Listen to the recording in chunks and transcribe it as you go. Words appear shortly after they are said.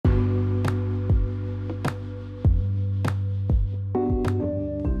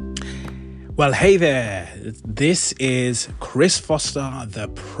Well, hey there. This is Chris Foster, the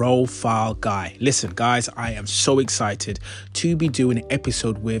Profile Guy. Listen, guys, I am so excited to be doing an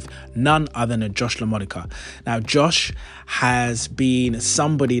episode with none other than Josh Lamonaca. Now, Josh has been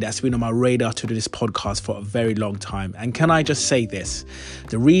somebody that's been on my radar to do this podcast for a very long time. And can I just say this?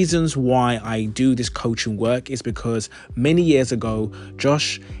 The reasons why I do this coaching work is because many years ago,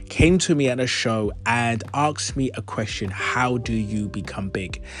 Josh came to me at a show and asked me a question: how do you become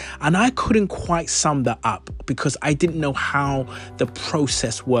big? And I couldn't quite sum that up because I didn't know how the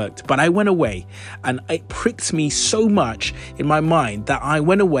process worked. But I went away and it pricked me so much in my mind that I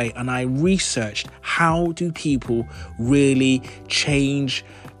went away and I researched how do people really change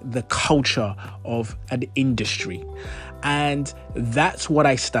the culture of an industry. And that's what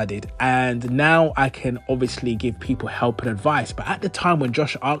I studied. And now I can obviously give people help and advice. But at the time when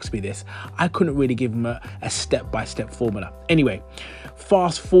Josh asked me this, I couldn't really give him a step-by-step formula. Anyway,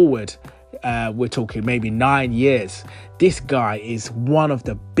 fast forward, we're talking maybe 9 years. This guy is one of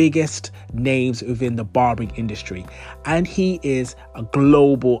the biggest names within the barbering industry. And he is a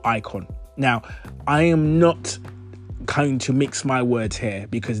global icon. Now, I am not going to mix my words here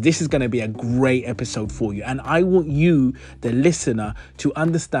because this is going to be a great episode for you, and I want you, the listener, to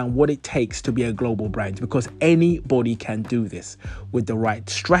understand what it takes to be a global brand, because anybody can do this with the right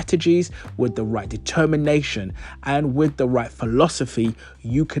strategies, with the right determination, and with the right philosophy.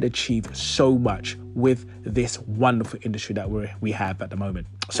 You could achieve so much with this wonderful industry that we have at the moment.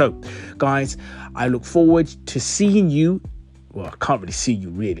 So guys, I look forward to seeing you. Well, I can't really see you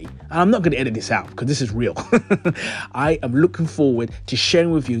really. And I'm not going to edit this out because this is real. I am looking forward to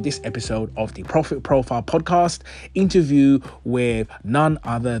sharing with you this episode of the Profit Profile Podcast interview with none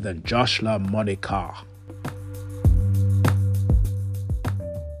other than Josh Lamonaca.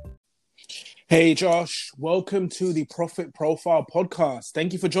 Hey, Josh, welcome to the Profit Profile Podcast.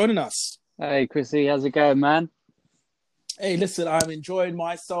 Thank you for joining us. Hey, Chrissy, how's it going, man? Hey, listen, I'm enjoying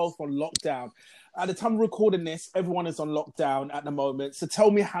myself on lockdown. At the time of recording this, everyone is on lockdown at the moment. So tell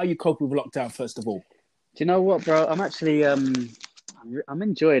me how you cope with lockdown, first of all. Do you know what, bro? I'm actually, I'm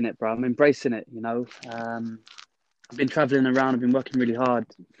enjoying it, bro. I'm embracing it, you know. I've been traveling around. I've been working really hard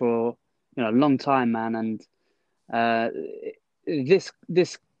for, a long time, man. And this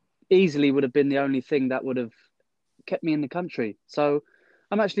easily would have been the only thing that would have kept me in the country. So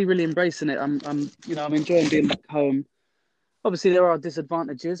I'm actually really embracing it. I'm enjoying being back home. Obviously, there are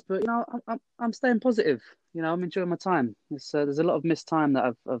disadvantages, but I'm staying positive. I'm enjoying my time. There's a lot of missed time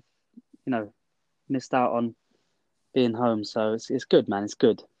that I've missed out on being home. So it's good, man. It's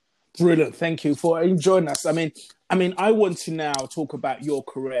good. Brilliant. Thank you for joining us. I mean, I want to now talk about your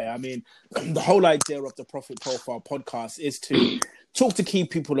career. I mean, the whole idea of the Profit Profile Podcast is to talk to key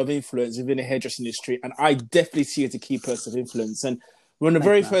people of influence within the hairdressing industry, and I definitely see you as a key person of influence. And when the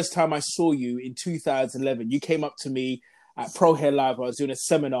very first time I saw you in 2011, you came up to me at Pro Hair Live. I was doing a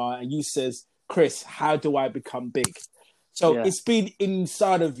seminar and you says, Chris, how do I become big? So It's been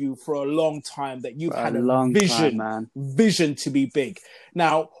inside of you for a long time that you've had a vision to be big.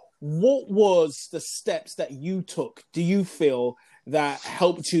 Now, what was the steps that you took, do you feel, that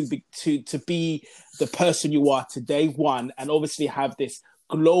helped you to be the person you are today, one, and obviously have this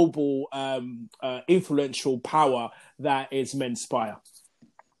global influential power that is Menspire?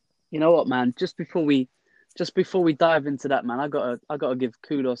 You know what, man? Just before we dive into that, man, I gotta give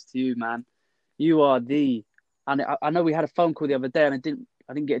kudos to you, man. You are and I know we had a phone call the other day, and I didn't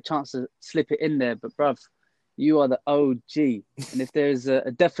get a chance to slip it in there, but bruv, you are the OG. And if there's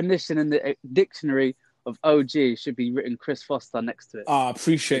a definition in the dictionary of OG, it should be written Chris Foster next to it. I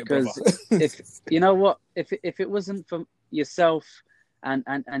appreciate it, brother. if you know what, if it wasn't for yourself, and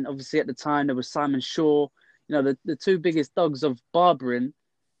obviously at the time there was Simon Shaw, the two biggest dogs of barbering.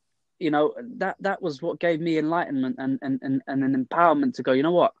 That was what gave me enlightenment and an empowerment to go, you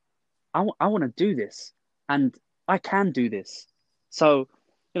know what, I want to do this, and I can do this. So,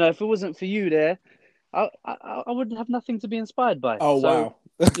 if it wasn't for you there, I would have nothing to be inspired by. Oh, so,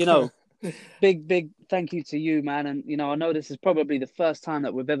 wow. big thank you to you, man. And, I know this is probably the first time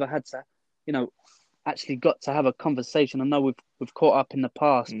that we've ever had to, actually got to have a conversation. I know we've caught up in the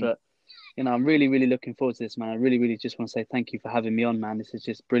past, but I'm really, really looking forward to this, man. I really, really just want to say thank you for having me on, man. This is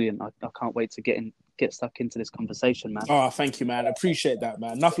just brilliant. I can't wait to get stuck into this conversation, man. Oh, thank you, man. I appreciate that,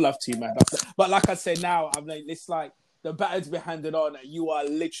 man. Enough love to you, man. But like I said, now it's like the baton's been handed on and you are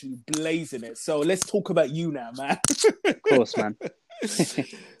literally blazing it. So let's talk about you now, man. Of course, man.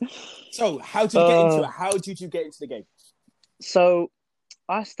 So how did you get into it? How did you get into the game? So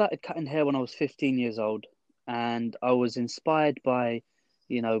I started cutting hair when I was 15 years old, and I was inspired by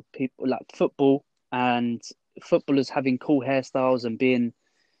people like football and footballers having cool hairstyles and being,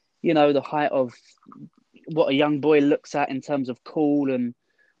 the height of what a young boy looks at in terms of cool and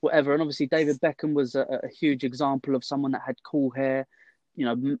whatever. And obviously, David Beckham was a huge example of someone that had cool hair.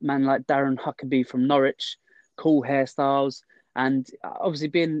 Man like Darren Huckabee from Norwich, cool hairstyles. And obviously,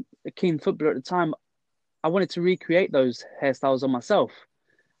 being a keen footballer at the time, I wanted to recreate those hairstyles on myself.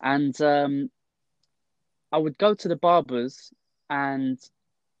 And I would go to the barbers and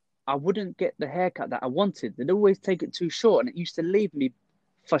I wouldn't get the haircut that I wanted. They'd always take it too short, and it used to leave me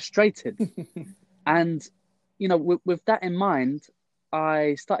frustrated. And, with that in mind,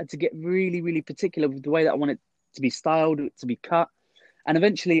 I started to get really, really particular with the way that I wanted to be styled, to be cut. And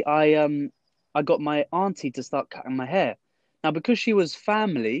eventually I got my auntie to start cutting my hair. Now, because she was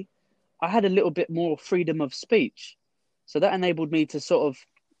family, I had a little bit more freedom of speech. So that enabled me to sort of,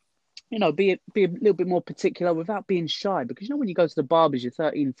 be a little bit more particular without being shy. Because, when you go to the barbers, you're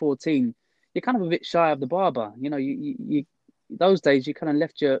 13, 14, you're kind of a bit shy of the barber. You those days, you kind of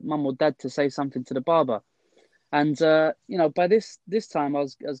left your mum or dad to say something to the barber. And, by this time, I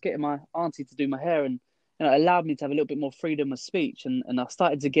was getting my auntie to do my hair, and, it allowed me to have a little bit more freedom of speech. And I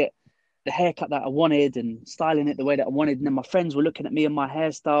started to get the haircut that I wanted and styling it the way that I wanted. And then my friends were looking at me and my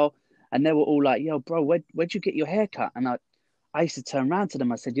hairstyle, and they were all like, yo, bro, where'd you get your haircut? And I used to turn around to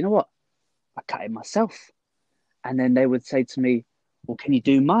them. I said, you know what? I cut it myself. And then they would say to me, well, can you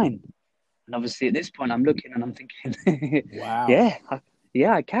do mine? And obviously at this point I'm looking and I'm thinking, Wow.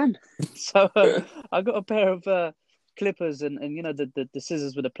 yeah, I can. So I got a pair of clippers and the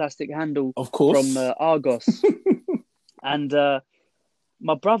scissors with a plastic handle, Of course, from Argos. And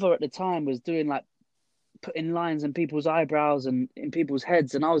my brother at the time was doing like putting lines in people's eyebrows and in people's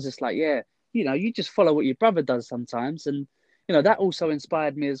heads. And I was just like, yeah, you just follow what your brother does sometimes. And, that also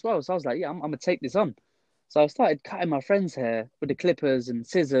inspired me as well. So I was like, yeah, I'm going to take this on. So I started cutting my friend's hair with the clippers and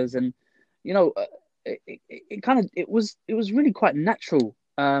scissors. And, it was really quite natural.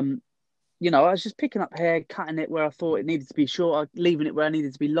 I was just picking up hair, cutting it where I thought it needed to be shorter, leaving it where I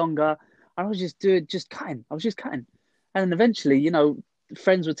needed to be longer. I was just cutting. I was just cutting. And then eventually,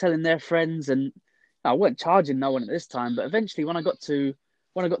 friends were telling their friends, and I weren't charging no one at this time. But eventually, when I got to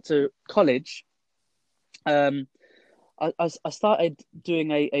college, I started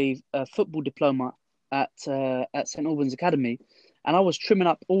doing a football diploma at St Albans Academy, and I was trimming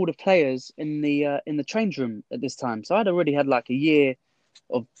up all the players in the change room at this time. So I'd already had like a year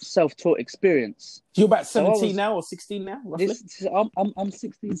of self-taught experience. You're about 17 now or 16 now, roughly? I'm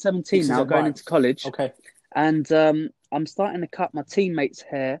 16, 17 now, going into college. Okay. And I'm starting to cut my teammates'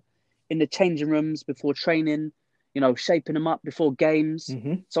 hair in the changing rooms before training, shaping them up before games.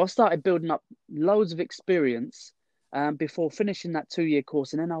 Mm-hmm. So I started building up loads of experience before finishing that 2-year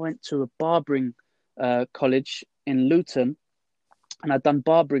course. And then I went to a barbering college in Luton, and I'd done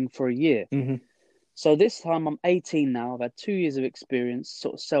barbering for a year. Mm-hmm. So this time I'm 18 now. I've had 2 years of experience,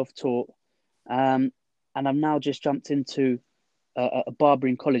 sort of self-taught. And I've now just jumped into a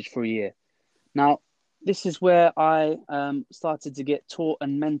barbering college for a year. Now, this is where I started to get taught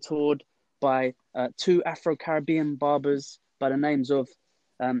and mentored by 2 Afro-Caribbean barbers by the names of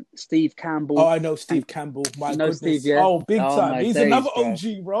Steve Campbell. Oh, I know Steve Campbell. My goodness. Steve, yeah? Oh, big time. He's another bro.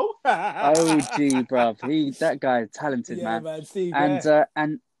 OG, bro. OG, bro. That guy is talented, yeah, man. Steve, and yeah.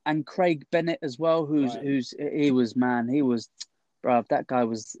 And Craig Bennett as well, he was, bro, that guy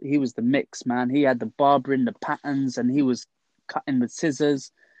was the mix, man. He had the barbering, the patterns, and he was cutting with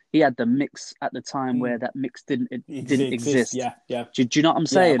scissors. He had the mix at the time where that mix didn't exist. Yeah, yeah. Do you know what I'm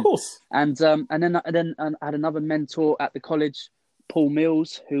saying? Yeah, of course. And then I had another mentor at the college, Paul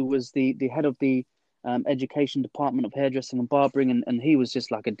Mills, who was the head of the education department of hairdressing and barbering, and he was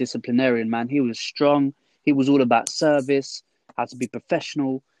just like a disciplinarian, man. He was strong. He was all about service, how to be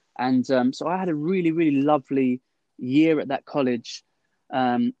professional. And so I had a really, really lovely year at that college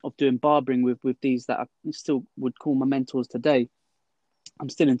of doing barbering with these that I still would call my mentors today. I'm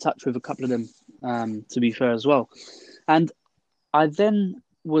still in touch with a couple of them, to be fair as well. And I then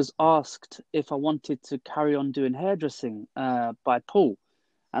was asked if I wanted to carry on doing hairdressing by Paul.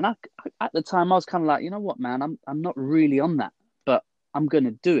 And at the time, I was kind of like, you know what, man, I'm not really on that, but I'm going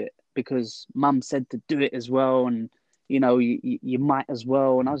to do it because Mum said to do it as well. And, you might as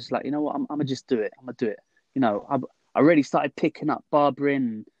well. And I was just like, you know what, I'm going to just do it. I'm going to do it. I really started picking up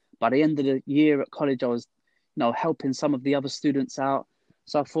barbering. By the end of the year at college, I was, helping some of the other students out.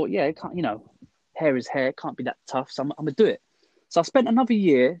 So I thought, yeah, it can't, hair is hair. It can't be that tough. So I'm going to do it. So I spent another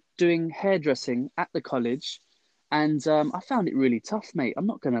year doing hairdressing at the college. And I found it really tough, mate. I'm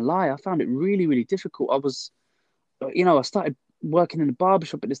not going to lie. I found it really, really difficult. I started working in a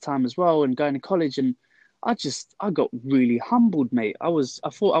barbershop at this time as well and going to college. And I got really humbled, mate. I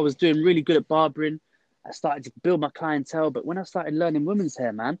thought I was doing really good at barbering. I started to build my clientele. But when I started learning women's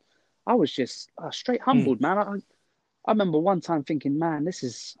hair, man, I was just straight Mm. humbled, man. I remember one time thinking, man,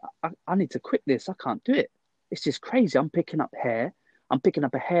 I need to quit this. I can't do it. It's just crazy. I'm picking up hair. I'm picking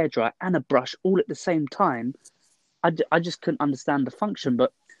up a hairdryer and a brush all at the same time. I just couldn't understand the function,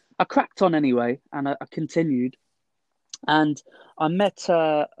 but I cracked on anyway, and I continued. And I met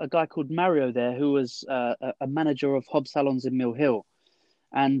a guy called Mario there, who was a manager of Hob Salons in Mill Hill.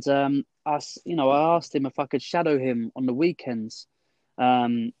 And I asked him if I could shadow him on the weekends.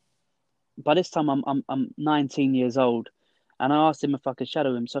 Um, by this time, I'm 19 years old, and I asked him if I could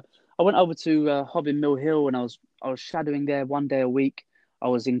shadow him. So I went over to Hob in Mill Hill, and I was shadowing there 1 day a week. I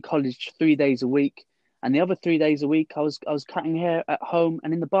was in college 3 days a week, and the other 3 days a week, I was cutting hair at home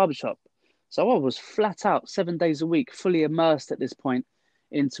and in the barbershop. So I was flat out 7 days a week, fully immersed at this point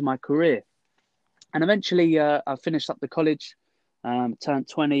into my career. And eventually, I finished up the college, turned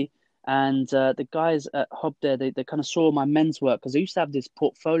 20, and the guys at Hob there, they kind of saw my men's work because I used to have this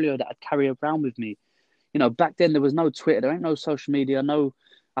portfolio that I'd carry around with me. Back then there was no Twitter, there ain't no social media, no,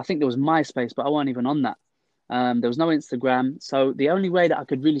 I think there was MySpace, but I wasn't even on that. There was no Instagram. So the only way that I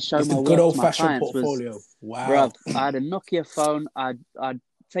could really show It's the my good work to old my fashioned clients was, portfolio. Wow. bruv, I had a Nokia phone. I'd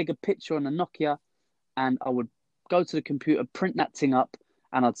take a picture on a Nokia and I would go to the computer, print that thing up,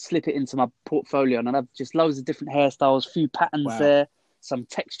 and I'd slip it into my portfolio. And I'd have just loads of different hairstyles, few patterns Wow. there, some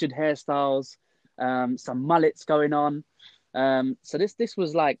textured hairstyles, some mullets going on. So this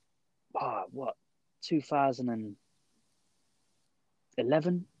was like, what,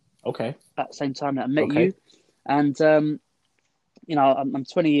 2011, Okay. at the same time that I met Okay. you. And, I'm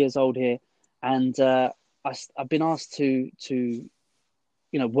 20 years old here, and I've been asked to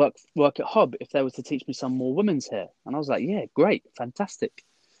work at Hob if they were to teach me some more women's hair. And I was like, yeah, great, fantastic.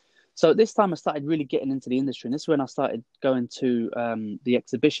 So this time I started really getting into the industry, and this is when I started going to the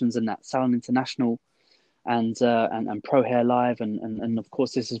exhibitions and that Salon International and Pro Hair Live, and of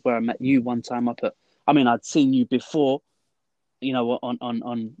course this is where I met you one time up at. I mean, I'd seen you before,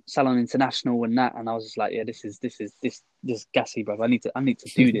 on Salon International and that, and I was just like, yeah, this gassy, bro. I need to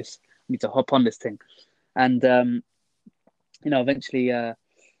do this. I need to hop on this thing, and eventually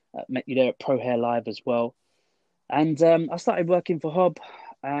met you there at Pro Hair Live as well, and I started working for Hob,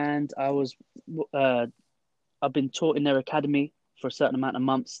 and uh, I've been taught in their academy for a certain amount of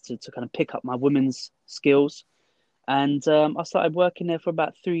months to kind of pick up my women's skills, and I started working there for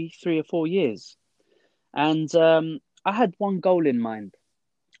about 3 or 4 years, and I had one goal in mind.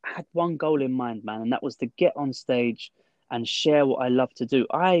 I had one goal in mind, man, and that was to get on stage and share what I love to do.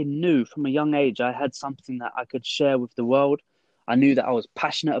 I knew from a young age I had something that I could share with the world. I knew that I was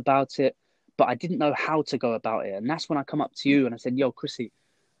passionate about it, but I didn't know how to go about it. And that's when I come up to you and I said, "Yo, Chrissy,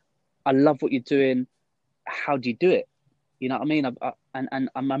 I love what you're doing. How do you do it?" You know what I mean? And I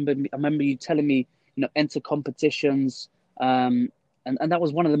remember you telling me, enter competitions, and that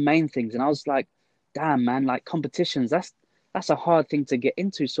was one of the main things. And I was like, damn, man, like competitions, that's a hard thing to get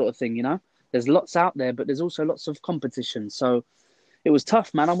into, sort of thing. There's lots out there, but there's also lots of competition. So it was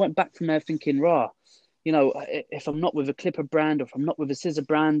tough, man. I went back from there thinking, raw, if I'm not with a clipper brand or if I'm not with a scissor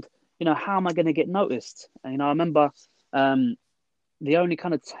brand, how am I going to get noticed? And, I remember the only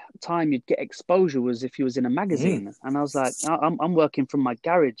kind of time you'd get exposure was if you was in a Mm. magazine. And I was like, I'm working from my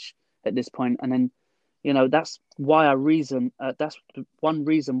garage at this point. And then, that's why that's one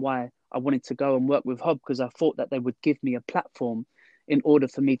reason why I wanted to go and work with Hob, because I thought that they would give me a platform in order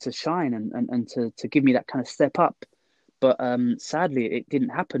for me to shine and to give me that kind of step up. But sadly, it didn't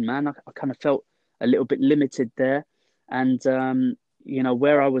happen, man. I kind of felt a little bit limited there. And,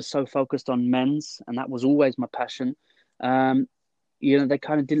 where I was so focused on men's, and that was always my passion, um, they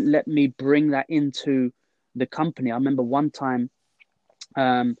kind of didn't let me bring that into the company. I remember one time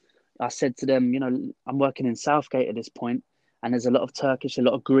I said to them, I'm working in Southgate at this point, and there's a lot of Turkish, a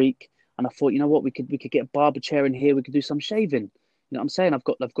lot of Greek, and I thought, you know what, we could get a barber chair in here, we could do some shaving. You know what I'm saying? I've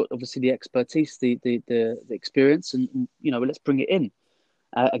got obviously the expertise, the experience, and let's bring it in.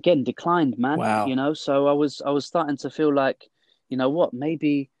 Again, declined, man. Wow. So I was starting to feel like, what,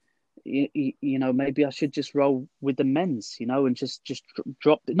 maybe maybe I should just roll with the men's, and just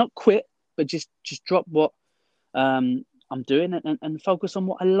drop, not quit, but just drop what I'm doing and focus on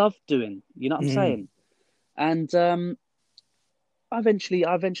what I love doing. You know what I'm Mm. saying? And I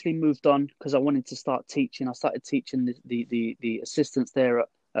eventually moved on because I wanted to start teaching. I started teaching the assistants there at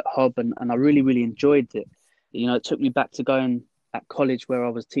Hob, and I really, really enjoyed it. It took me back to going at college where I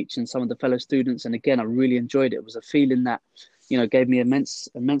was teaching some of the fellow students, and again, I really enjoyed it. It was a feeling that, gave me immense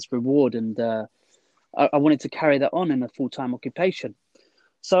reward, and I wanted to carry that on in a full-time occupation.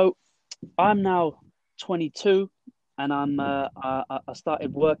 So I'm now 22, and I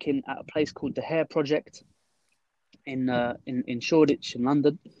started working at a place called the Hair Project in Shoreditch in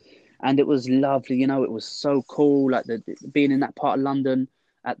London, and it was lovely. You know, it was so cool. Like being in that part of London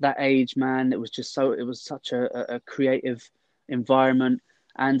at that age, man, it was just so. It was such a creative environment,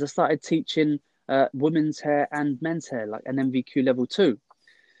 and I started teaching women's hair and men's hair, like an MVQ level 2,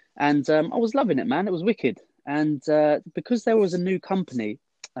 and I was loving it, man. It was wicked, and because there was a new company,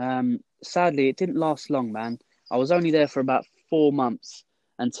 sadly, it didn't last long, man. I was only there for about 4 months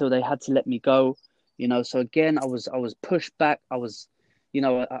until they had to let me go. You know, so again, I was pushed back. I was, you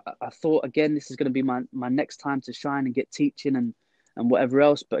know, I thought again this is going to be my next time to shine and get teaching and whatever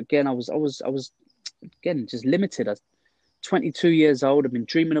else. But again, I was again just limited. I was 22 years old. I've been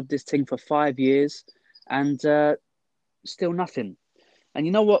dreaming of this thing for 5 years, and still nothing. And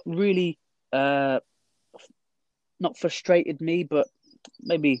you know what really not frustrated me, but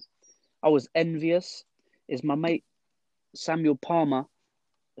maybe I was envious, is my mate Samuel Palmer,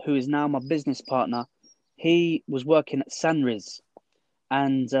 who is now my business partner. He was working at Sanriz,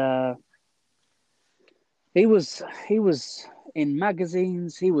 and he was in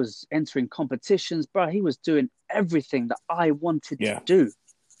magazines. He was entering competitions, bro. He was doing everything that I wanted to Yeah. do.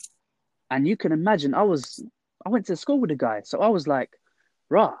 And you can imagine, I went to school with the guy, so I was like,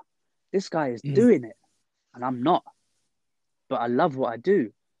 rah, this guy is doing it, and I'm not. But I love what I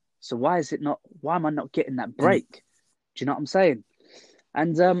do. So why am I not getting that break? Do you know what I'm saying?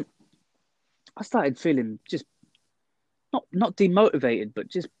 And I started feeling just not demotivated, but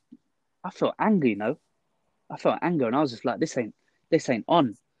just I felt angry, you know. I felt anger, and I was just like, this ain't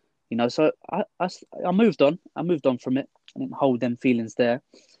on, you know. So I moved on. I moved on from it. I didn't hold them feelings there.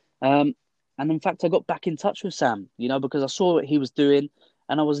 And in fact, I got back in touch with Sam, you know, because I saw what he was doing,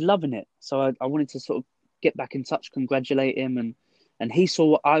 and I was loving it. So I wanted to sort of get back in touch, congratulate him, and he saw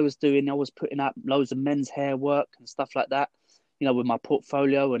what I was doing. I was putting out loads of men's hair work and stuff like that, you know, with my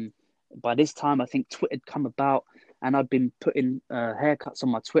portfolio. And by this time, I think Twitter had come about, and I'd been putting haircuts on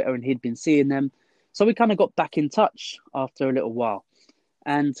my Twitter, and he'd been seeing them. So we kind of got back in touch after a little while.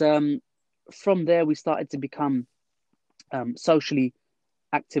 And from there, we started to become socially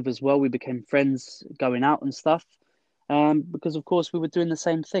active as well. We became friends going out and stuff because, of course, we were doing the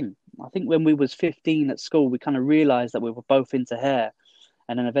same thing. I think when we was 15 at school, we kind of realised that we were both into hair.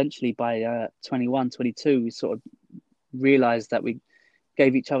 And then eventually by 21, 22, we sort of realised that we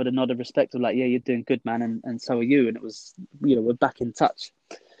gave each other the nod of respect of like, yeah, you're doing good, man, and so are you. And it was, you know, we're back in touch.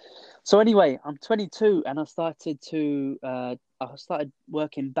 So anyway, I'm 22, and I started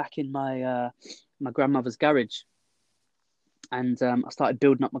working back in my grandmother's garage, and I started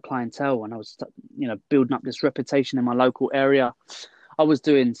building up my clientele, and I was, you know, building up this reputation in my local area. I was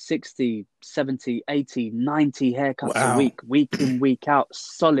doing 60, 70, 80, 90 haircuts a Wow. week in, week out,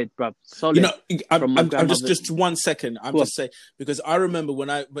 solid, bruv, You solid. know, From my I'm just grandmother. just 1 second. I'm Go on. just saying because I remember when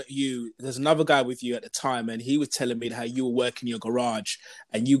I met you. There's another guy with you at the time, and he was telling me how you were working in your garage,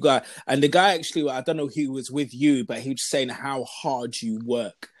 and the guy actually, I don't know who was with you, but he was saying how hard you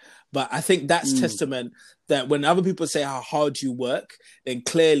work. But I think that's testament that when other people say how hard you work, then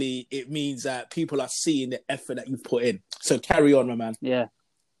clearly it means that people are seeing the effort that you put in. So carry on, my man. Yeah.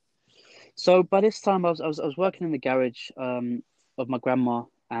 So by this time, I was working in the garage of my grandma,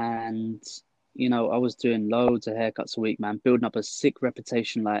 and you know, I was doing loads of haircuts a week, man, building up a sick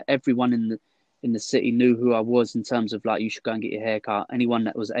reputation. Like everyone in the city knew who I was in terms of like, you should go and get your haircut. Anyone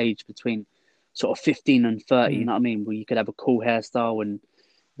that was aged between sort of 15 and 30, you know what I mean, where you could have a cool hairstyle, and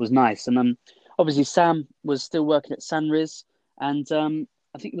it was nice. And obviously Sam was still working at Sanriz, and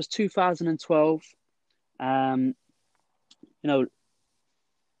I think it was 2012. You know,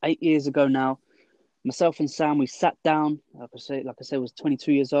 8 years ago now, myself and Sam, we sat down. Like I said, I was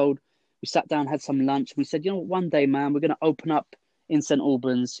 22 years old. We sat down, had some lunch. We said, you know, one day, man, we're going to open up in St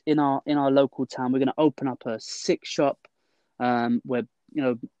Albans, in our local town. We're going to open up a sick shop where, you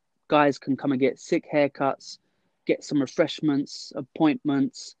know, guys can come and get sick haircuts, get some refreshments,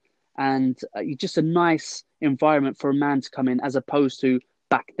 appointments, and just a nice environment for a man to come in, as opposed to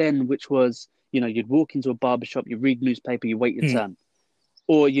back then, which was, you know, you'd walk into a barbershop, you read newspaper, you wait your turn.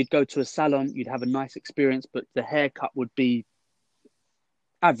 Or you'd go to a salon, you'd have a nice experience, but the haircut would be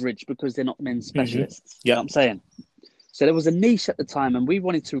average because they're not men's specialists. You know what I'm saying? So there was a niche at the time, and we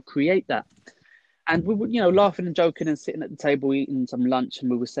wanted to create that. And we were, you know, laughing and joking and sitting at the table eating some lunch, and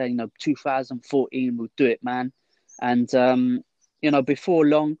we were saying, you know, 2014, we'll do it, man. And, you know, before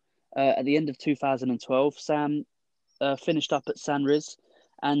long, at the end of 2012, Sam finished up at Sanriz,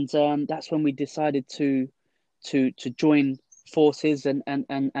 and that's when we decided to join forces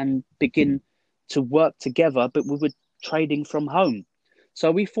and begin to work together, but we were trading from home.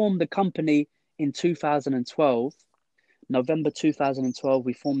 So we formed the company in 2012, November 2012,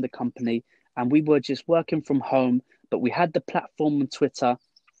 we formed the company, and we were just working from home, but we had the platform on Twitter,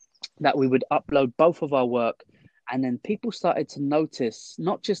 that we would upload both of our work, and then people started to notice,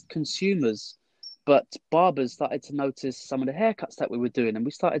 not just consumers, but barbers started to notice some of the haircuts that we were doing, and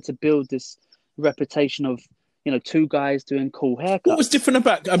we started to build this reputation of, two guys doing cool What was haircuts. different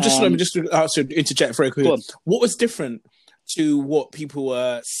about? Let me just interject very Go quickly. on. What was different to what people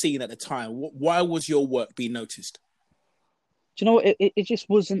were seeing at the time? Why was your work being noticed? Do you know what? It just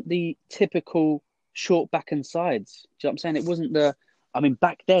wasn't the typical short back and sides. Do you know what I'm saying? It wasn't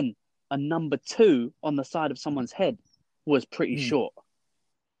back then, a number 2 on the side of someone's head was pretty short.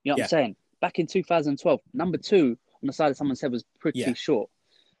 You know what I'm saying? Back in 2012, number 2 on the side of someone's head was pretty short.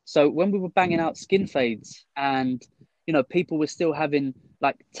 So when we were banging out skin fades and, people were still having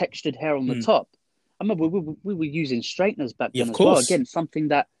like textured hair on the top, I remember we were using straighteners back then as well. Again, something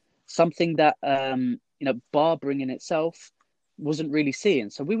that barbering in itself wasn't really seeing.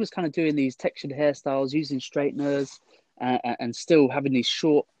 So we was kind of doing these textured hairstyles, using straighteners, and still having these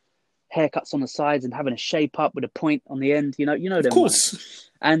short haircuts on the sides and having a shape up with a point on the end. Of them course.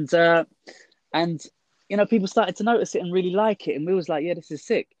 ones. And people started to notice it and really like it, and we was like, yeah, this is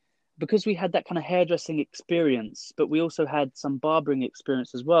sick, because we had that kind of hairdressing experience, but we also had some barbering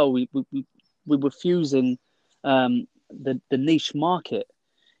experience as well. We were fusing the niche market.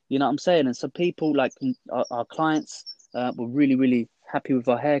 You know what I'm saying? And so people like our clients were really, really happy with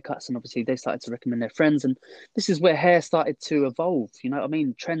our haircuts, and obviously they started to recommend their friends. And this is where hair started to evolve. You know what I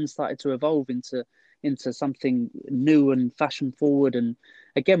mean? Trends started to evolve into something new and fashion forward. And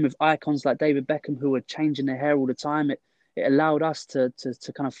again, with icons like David Beckham, who were changing their hair all the time, it allowed us to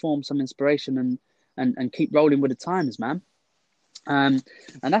kind of form some inspiration and keep rolling with the times, man. And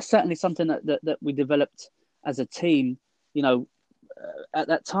that's certainly something that we developed as a team, at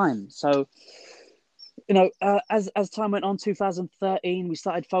that time. So, as time went on, 2013, we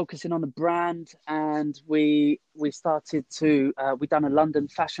started focusing on the brand, and we started to we done a London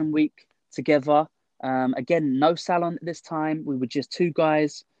Fashion Week together. Again, no salon at this time. We were just 2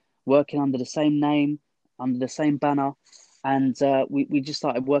 guys working under the same name, under the same banner, and we just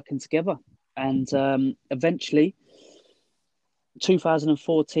started working together. And eventually,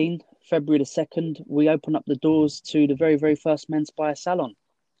 2014, February the 2nd, we opened up the doors to the very, very first Menspire salon.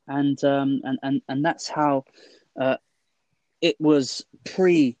 And that's how it was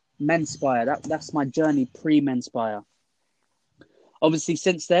pre-Menspire. That's my journey pre-Menspire. Obviously,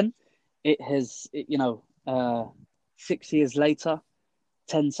 since then, it has, 6 years later,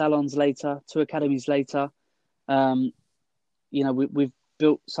 10 salons later, 2 academies later, we've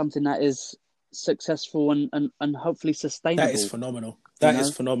built something that is successful and hopefully sustainable. That is phenomenal. That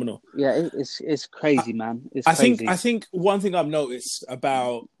is phenomenal. Yeah, it's crazy, man. It's crazy. I think one thing I've noticed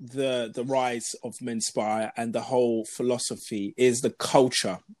about the rise of Menspire and the whole philosophy is the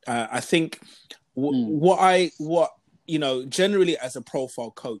culture. I think generally as a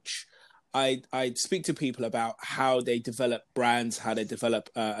profile coach, I speak to people about how they develop brands, how they develop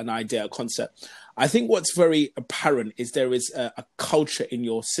an idea, a concept. I think what's very apparent is there is a culture in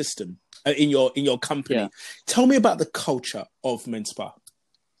your system, in your company. Yeah. Tell me about the culture of Menspire.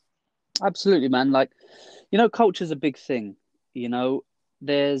 Absolutely, man. Like, culture is a big thing.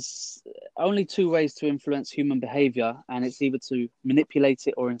 There's only 2 ways to influence human behavior, and it's either to manipulate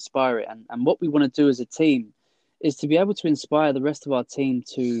it or inspire it. And what we want to do as a team is to be able to inspire the rest of our team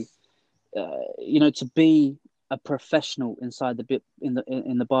to be a professional inside in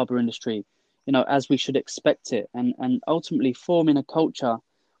the barber industry, as we should expect it, and ultimately forming a culture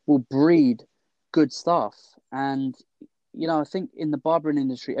will breed good staff. And I think in the barbering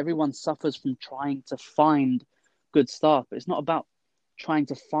industry, everyone suffers from trying to find good staff, but it's not about trying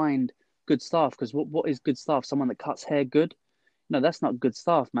to find good staff, because what is good staff? Someone that cuts hair good? No, that's not good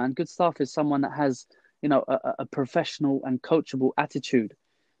staff, man. Good staff is someone that has a professional and coachable attitude.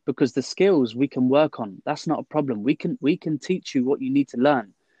 Because the skills we can work on, that's not a problem. We can teach you what you need to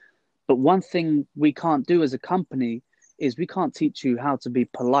learn. But one thing we can't do as a company is we can't teach you how to be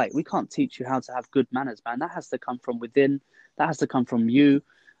polite. We can't teach you how to have good manners, man. That has to come from within. That has to come from you,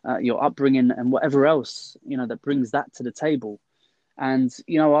 your upbringing, and whatever else, that brings that to the table. And,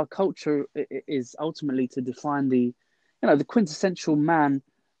 our culture is ultimately to define the quintessential man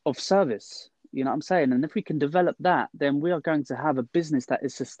of service. You know what I'm saying? And if we can develop that, then we are going to have a business that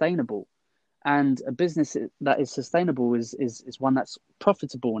is sustainable. And a business that is sustainable is one that's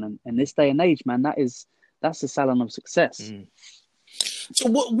profitable. And in this day and age, man, that's the salon of success. Mm. So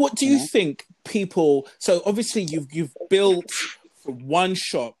what do you think people... So obviously you've built for one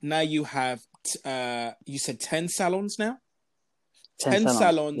shop. Now you have, you said 10 salons now? 10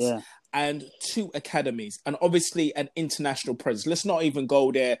 salons. Yeah. and 2 academies, and obviously an international presence. Let's not even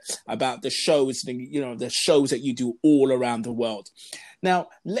go there about the shows, the shows that you do all around the world. Now,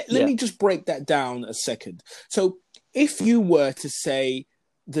 let me just break that down a second. So if you were to say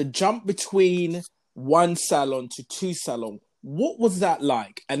the jump between 1 salon to 2 salon, what was that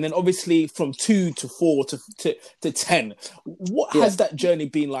like? And then obviously from 2 to 4 to 10, what has that journey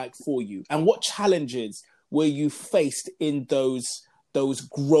been like for you? And what challenges were you faced in those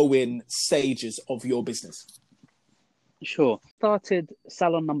growing stages of your business? Sure. Started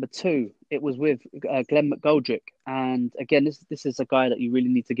salon number 2. It was with Glenn McGoldrick. And again, this is a guy that you really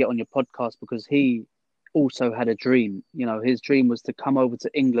need to get on your podcast, because he also had a dream. You know, his dream was to come over to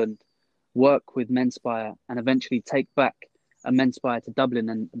England, work with Menspire, and eventually take back a Menspire to Dublin.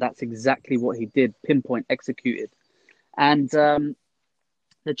 And that's exactly what he did, pinpoint executed. And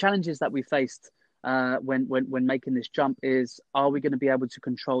the challenges that we faced when making this jump is, are we going to be able to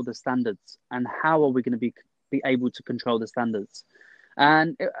control the standards, and how are we going to be able to control the standards?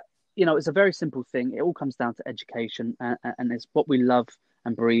 And it's a very simple thing. It all comes down to education, and it's what we love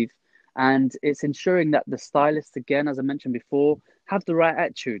and breathe. And it's ensuring that the stylists, again, as I mentioned before, have the right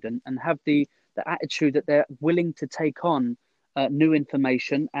attitude and have the attitude that they're willing to take on new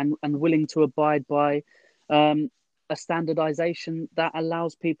information and willing to abide by a standardization that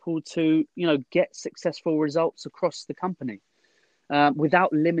allows people to, get successful results across the company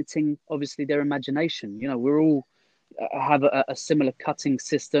without limiting, obviously, their imagination. We're all have a similar cutting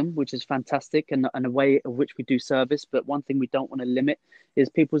system, which is fantastic, and a way of which we do service. But one thing we don't want to limit is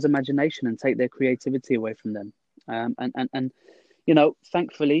people's imagination and take their creativity away from them. And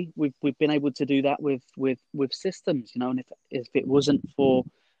thankfully, we've been able to do that with systems. And if it wasn't for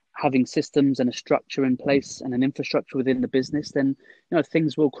having systems and a structure in place and an infrastructure within the business, then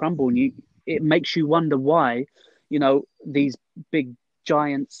things will crumble. And it makes you wonder why these big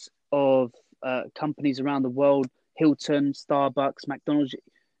giants of companies around the world, Hilton, Starbucks, McDonald's,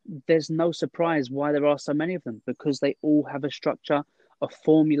 there's no surprise why there are so many of them, because they all have a structure, a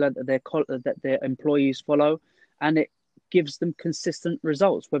formula that their employees follow, and it gives them consistent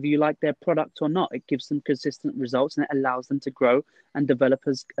results. Whether you like their product or not, it gives them consistent results, and it allows them to grow and develop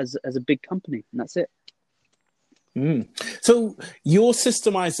as a big company. And that's it. So your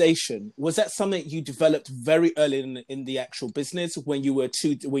systemization, was that something you developed very early in the actual business, when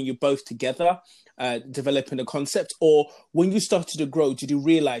you're both together developing a concept, or when you started to grow, did you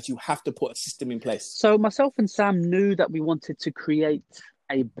realize you have to put a system in place? So myself and Sam knew that we wanted to create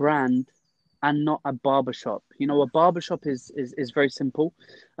a brand and not a barbershop. A barbershop is very simple.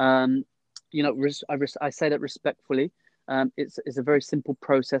 I say that respectfully. It's a very simple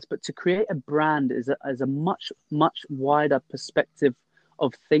process, but to create a brand is a much, much wider perspective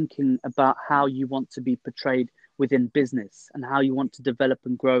of thinking about how you want to be portrayed within business and how you want to develop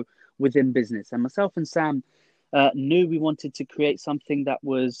and grow within business. And myself and Sam knew we wanted to create something that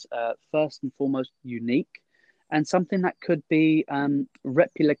was first and foremost unique, and something that could be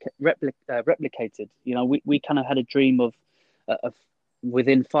replicated. We kind of had a dream of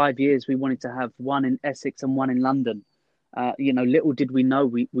within 5 years, we wanted to have one in Essex and one in London. Little did we know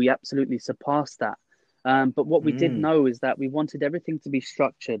we absolutely surpassed that. But what we did know is that we wanted everything to be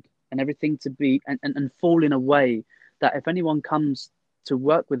structured and everything to be and fall in a way that if anyone comes to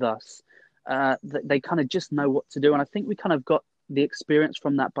work with us, they kind of just know what to do. And I think we kind of got the experience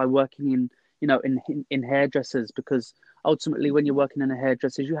from that by working in hairdressers, because ultimately when you're working in a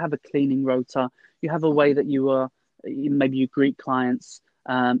hairdresser, you have a cleaning rota, you have a way that maybe you greet clients,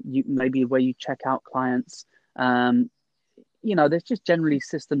 maybe a way you check out clients. There's just generally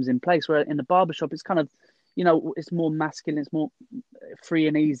systems in place, where in the barbershop, it's kind of, it's more masculine, it's more free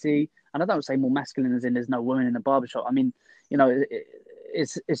and easy. And I don't say more masculine as in there's no women in the barbershop. I mean,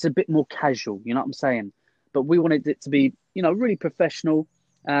 it's a bit more casual, you know what I'm saying? But we wanted it to be, really professional,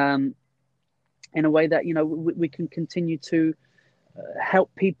 in a way that, we can continue to help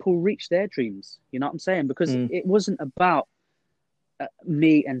people reach their dreams. You know what I'm saying? Because it wasn't about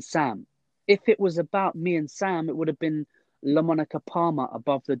me and Sam. If it was about me and Sam, it would have been Lamonaca Palmer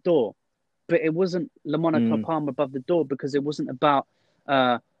above the door. But it wasn't Lamonaca Palmer above the door because it wasn't about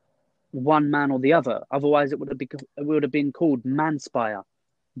one man or the other. Otherwise, it would have been called Menspire.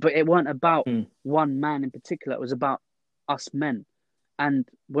 But it weren't about one man in particular. It was about us men. And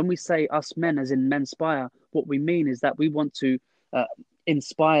when we say us men, as in Menspire, what we mean is that we want to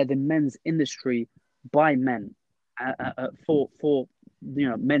inspire the men's industry by men for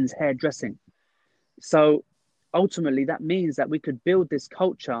men's hairdressing. So ultimately, that means that we could build this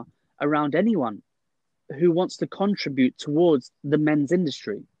culture around anyone who wants to contribute towards the men's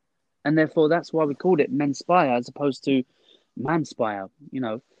industry. And therefore, that's why we called it Menspire as opposed to Menspire,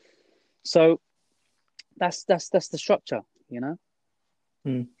 So that's the structure, you know.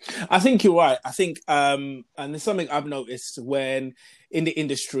 Mm. I think you're right. I think, and there's something I've noticed when in the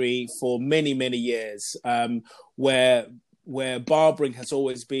industry for many, many years, where barbering has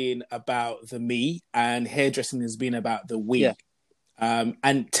always been about the me and hairdressing has been about the Yeah, we.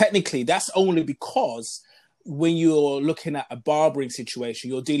 And technically, that's only because when you're looking at a barbering situation,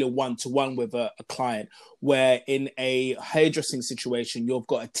 you're dealing one to one with a client, where in a hairdressing situation, you've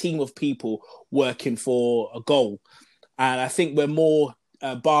got a team of people working for a goal. And I think we're more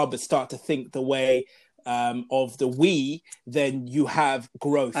barbers start to think the way of the we, then you have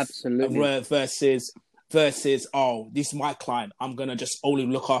growth absolutely. versus oh, this is my client. I'm gonna just only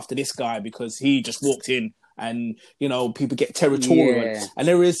look after this guy because he just walked in, and people get territorial, Yeah, and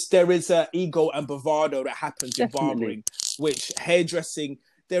there is ego and bravado that happens in definitely. barbering, which hairdressing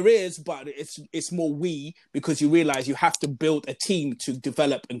there is, but it's more we, because you realize you have to build a team to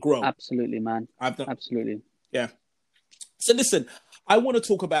develop and grow. Absolutely, man. I've done, Absolutely. yeah. So listen, I want to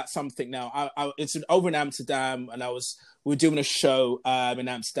talk about something now. It's over in Amsterdam, and we were doing a show in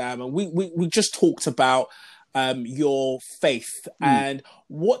Amsterdam, and we just talked about your faith, Mm. and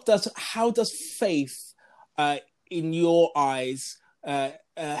how does faith, uh, in your eyes,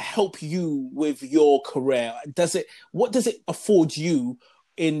 help you with your career? What does it afford you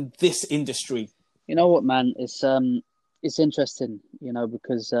in this industry? You know what, man? It's interesting, you know,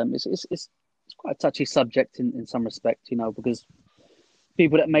 because it's quite a touchy subject in some respect, you know, because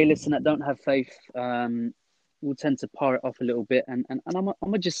people that may listen that don't have faith will tend to par it off a little bit, and I'm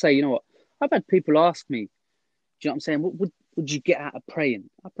gonna just say, you know what? I've had people ask me, do you know what I'm saying? What would you get out of praying?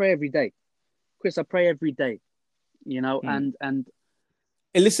 I pray every day, Chris. I pray every day, you know, Hmm. and And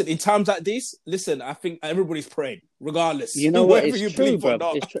listen, in times like this, listen, I think everybody's praying, regardless, you know what? whether It's you true, believe or bro.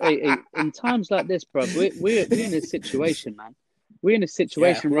 not. It's true. In times like this, bro, we're in a situation, man. We're in a Yeah,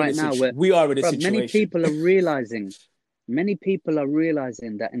 situation right now where, we are in a bro, situation. many people are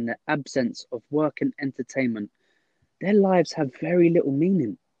realizing that in the absence of work and entertainment, their lives have very little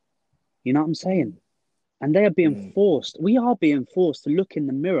meaning. You know what I'm saying? And they are being Mm, forced. We are being forced to look in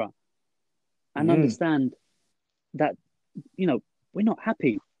the mirror and mm, understand that, you know, we're not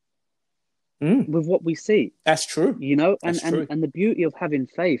happy mm. with what we see. That's true. You know, and That's true. the beauty of having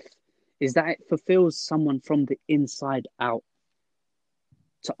faith is that it fulfills someone from the inside out.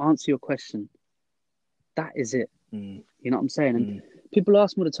 To answer your question, that is it. Mm, You know what I'm saying? And mm, people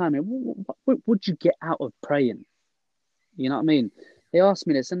ask me all the time, what would you get out of praying? You know what I mean? They ask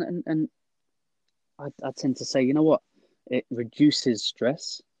me this, and I tend to say, you know what? It reduces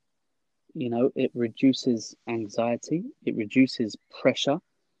stress. You know, it reduces anxiety. It reduces pressure.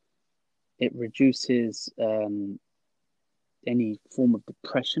 It reduces any form of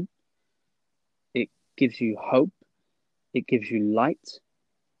depression. It gives you hope. It gives you light.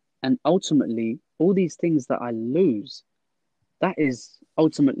 And ultimately, all these things that I lose, that is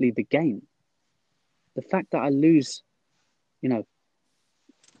ultimately the gain. The fact that I lose, you know,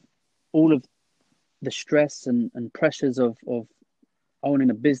 all of the stress and pressures of owning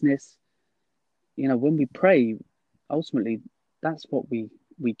a business, you know, when we pray, ultimately, that's what we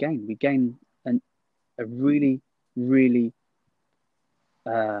gain. We gain a really, really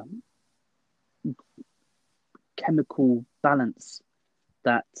uh, chemical balance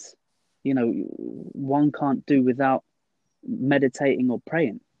that, you know, one can't do without meditating or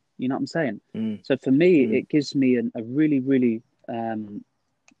praying. You know what I'm saying? mm, So for me, mm, it gives me a really, really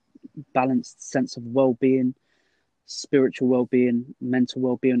balanced sense of well-being, spiritual well-being, mental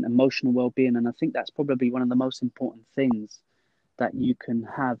well-being, emotional well-being, and I think that's probably one of the most important things that you can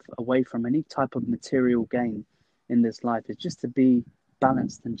have away from any type of material gain in this life is just to be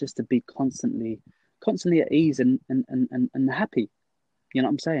balanced and just to be constantly at ease and happy. You know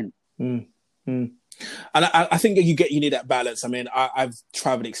what I'm saying? mm, mm. And I think that you need that balance. I mean, I've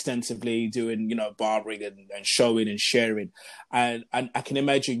traveled extensively doing, barbering and showing and sharing, and I can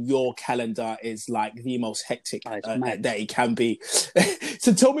imagine your calendar is like the most hectic Oh, it's mad. that it can be.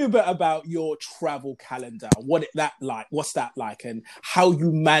 So tell me a bit about your travel calendar. What's that like, and how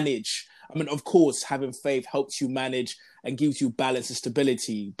you manage. I mean, of course, having faith helps you manage and gives you balance and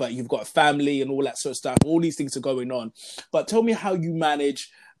stability, but you've got a family and all that sort of stuff. All these things are going on. But tell me how you manage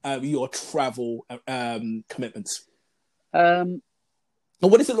your travel commitments. Um,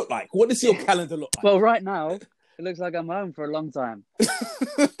 And what does it look like? What does your calendar look well, right now it looks like I'm home for a long time.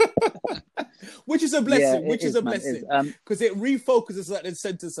 like? Which is a Yeah, blessing. it Which is a is, man. It is. blessing because it refocuses and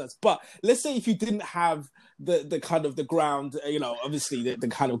centers us. But let's say if you didn't have the kind of the ground, obviously the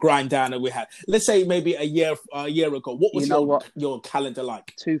kind of grind down that we had. Let's say maybe a year ago. What You was know what? your calendar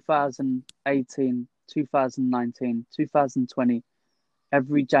like? 2018, 2019, 2020.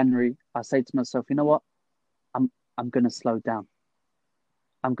 every January, I say to myself, you know what? I'm gonna slow down.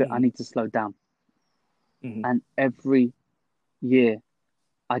 I Mm, need to slow down. mm. And every year,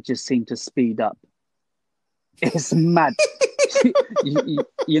 I just seem to speed up. It's mad.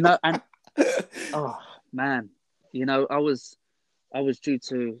 You know, and oh man, I was due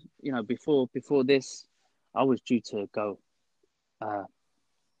to, before this, I was due to go uh,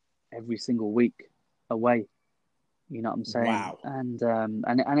 every single week away. You know what I'm saying? Wow. And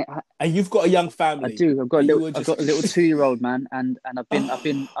you've got a young I family, do. and you were I've just got a little 2-year-old, man, and I've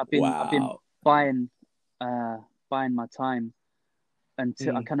been wow. buying uh buying my time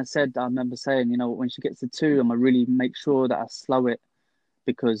until I Mm, kind of said, I remember saying, when she gets to 2, I'm gonna really make sure that I slow it,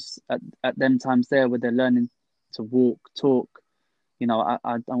 because at them times there where they're learning to walk, talk, I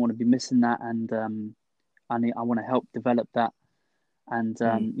don't want to be missing that, and I want to help develop that. And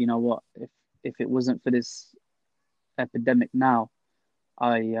mm, you know what? If it wasn't for this epidemic now,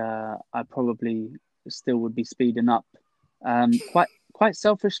 I probably still would be speeding up, quite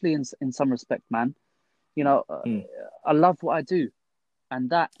selfishly in some respect, man. You know, mm. I love what I do, and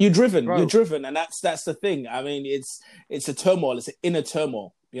that, You're bro, driven, and that's the thing. I mean, it's a turmoil, it's an inner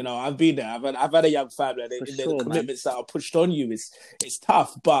turmoil. I've been there. I've had a young family, and for the sure, man. commitments that are pushed on you is it's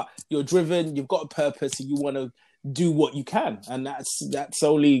tough. But you're driven. You've got a purpose, and you want to do what you can, and that's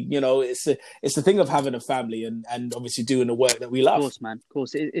only it's the thing of having a family and obviously doing the work that we Of love. course, man. Of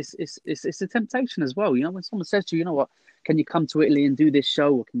course, it's a temptation as well. When someone says to you, you know what, can you come to Italy and do this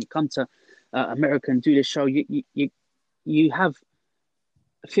show, or can you come to America and do this show? You have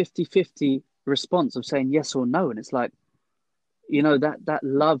a 50-50 response of saying yes or no, and it's like, that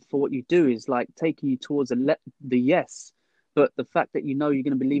love for what you do is like taking you towards the yes, but the fact that you're going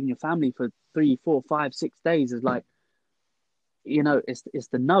to be leaving your family for 3, 4, 5, 6 days is like, it's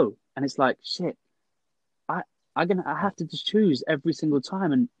the no, and it's like, shit. I I have to just choose every single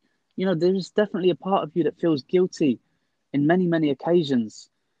time, and there's definitely a part of you that feels guilty in many occasions,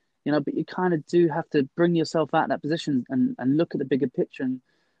 but you kind of do have to bring yourself out of that position and look at the bigger picture,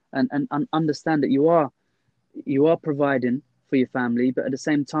 and understand that you are providing for your family, but at the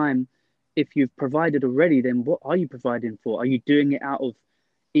same time, if you've provided already, then what are you providing for? Are you doing it out of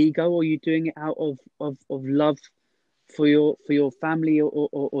ego, or are you doing it out of love for your family,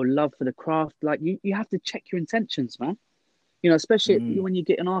 or love for the craft? Like, you have to check your intentions, man. Especially Mm, when you're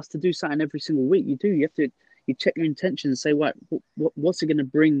getting asked to do something every single week. You check your intentions and say, what's it going to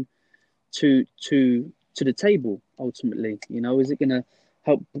bring to the table ultimately? Is it going to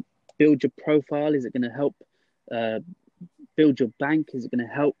help build your profile? Is it going to help uh, build your bank? Is it going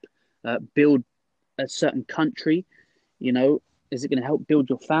to help build a certain country? You know, is it going to help build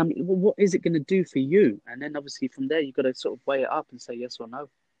your family? Well, what is it going to do for you? And then obviously from there, you've got to sort of weigh it up and say yes or no,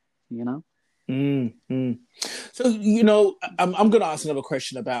 you know? mm. So, I'm going to ask another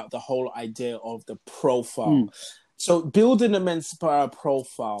question about the whole idea of the profile. Mm. So, building a Menspire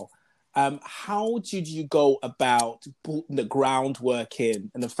profile, how did you go about putting the groundwork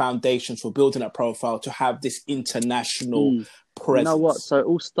in and the foundations for building a profile to have this international Mm. You know what? presence? So it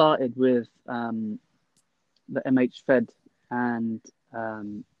all started with the MH Fed and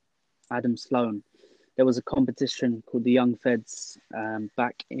Adam Sloan. There was a competition called the Young Feds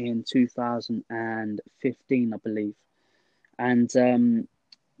back in 2015, I believe. And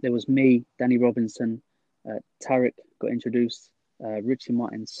there was me, Danny Robinson, Tarek got introduced, Richie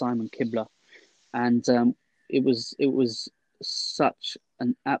Martin, Simon Kibler, and it was such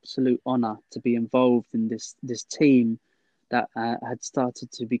an absolute honor to be involved in this team that had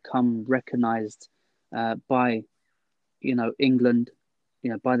started to become recognized by England,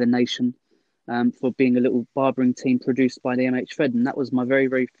 by the nation, for being a little barbering team produced by the MH Fed, and that was my very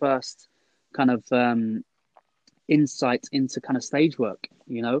very first kind of insight into kind of stage work.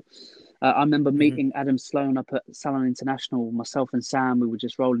 I remember Mm-hmm. meeting Adam Sloan up at Salon International. Myself and Sam, we were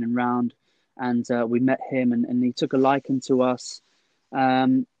just rolling around, and we met him, and he took a liking to us,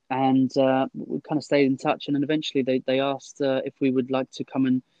 and we kind of stayed in touch. And then eventually, they asked if we would like to come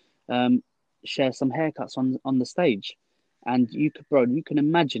and share some haircuts on the stage. And you can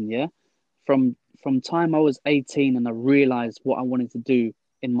imagine, yeah, from time I was 18 and I realized what I wanted to do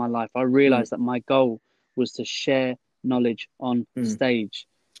in my life. I Mm. realized that my goal was to share knowledge on Mm. stage.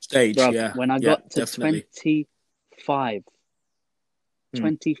 Stage, Bruv, yeah, when I yeah, got to definitely. 25,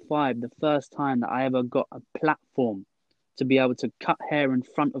 Mm. the first time that I ever got a platform to be able to cut hair in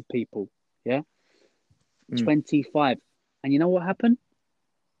front of people, yeah, Mm. 25. And you know what happened,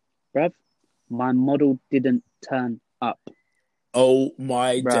 bruv? My model didn't turn up, Oh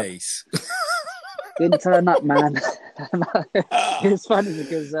my bruv. days. Didn't turn up, man. It's funny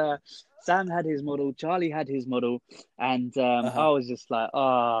because Sam had his model, Charlie had his model, and Uh-huh. I was just like,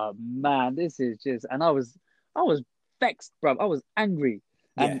 oh man, this is just, and I was vexed, bro. I was angry,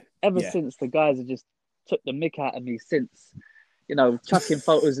 Yeah. and ever Yeah. since the guys have just took the mick out of me since, you know, chucking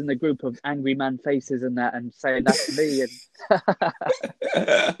photos in the group of angry man faces and that, and saying that's me. And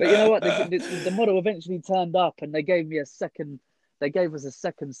but you know what, the model eventually turned up, and they gave me a second. They gave us a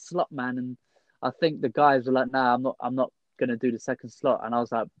second slot, man, and I think the guys were like, "Nah, I'm not gonna do the second slot," and I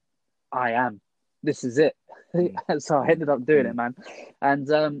was like, I am. This is it. Mm, So I mm, ended up doing it, mm. man. And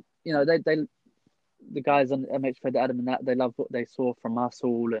you know, they the guys on MH Fed Adam and that they loved what they saw from us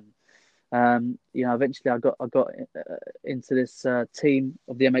all, and you know, eventually I got into this team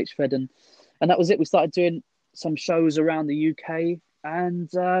of the MH Fed, and that was it. We started doing some shows around the UK, and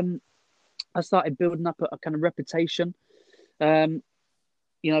I started building up a kind of reputation, um,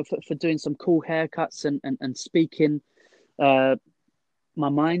 you know, for doing some cool haircuts and speaking uh, my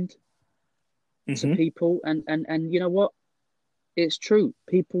mind to Mm-hmm. people, and you know what, it's true.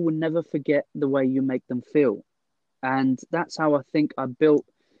 People will never forget the way you make them feel. And that's how I think I built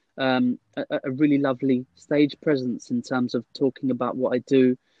a really lovely stage presence in terms of talking about what I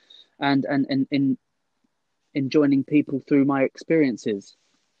do and in joining people through my experiences.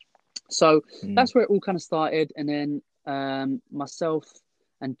 So Mm. that's where it all kind of started. And then myself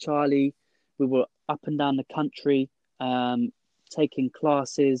and Charlie, we were up and down the country taking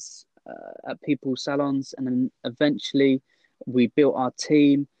classes at people's salons. And then eventually we built our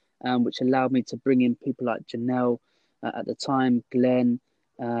team, which allowed me to bring in people like Janelle at the time, Glenn,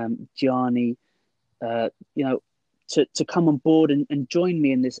 Gianni, you know, to come on board and join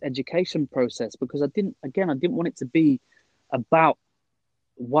me in this education process, because I didn't want it to be about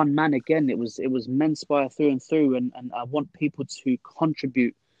one man again. It was Menspire through and through, and I want people to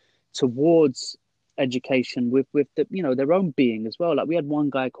contribute towards education with the, you know, their own being as well. Like we had one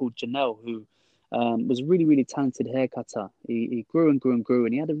guy called Janelle who was a really really talented haircutter. He grew and grew and grew,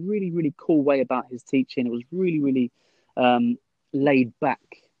 and he had a really really cool way about his teaching. It was really really laid back,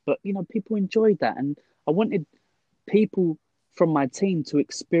 but you know, people enjoyed that, and I wanted people from my team to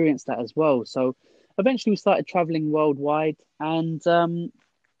experience that as well. So eventually we started traveling worldwide, and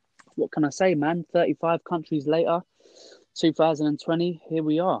what can I say, man? 35 countries later, 2020, here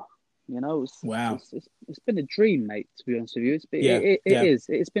we are. You know, Wow. it's been a dream, mate. To be honest with you, Yeah. it Yeah. is.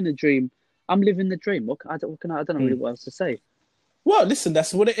 It's been a dream. I'm living the dream. I don't know really Mm. what else to say. Well, listen,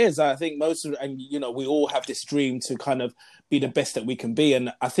 that's what it is. I think most of, and you know, we all have this dream to kind of be the best that we can be.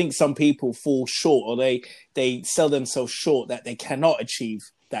 And I think some people fall short, or they sell themselves short, that they cannot achieve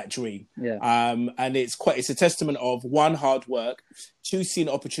that dream. Yeah, And it's a testament of one, hard work, two, seeing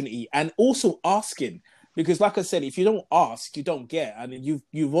opportunity, and also asking. Because, like I said, if you don't ask, you don't get. And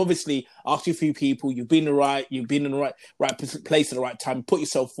you've obviously asked a few people. You've been in the right place at the right time. Put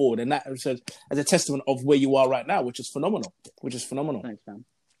yourself forward, and that is as a testament of where you are right now, which is phenomenal. Which is phenomenal. thanks, man.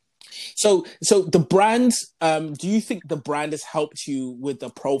 So the brand. Do you think the brand has helped you with the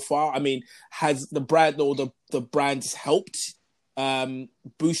profile? I mean, has the brand or the brands helped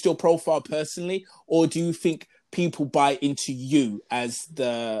boost your profile personally, or do you think people buy into you as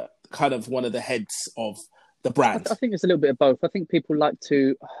the kind of one of the heads of the brand? I think it's a little bit of both. I think people like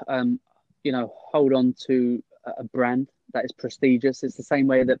to, you know, hold on to a brand that is prestigious. It's the same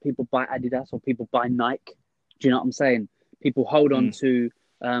way that people buy Adidas or people buy Nike. Do you know what I'm saying? People hold on Mm, to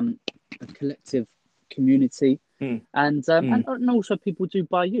a collective community, mm, and mm, also people do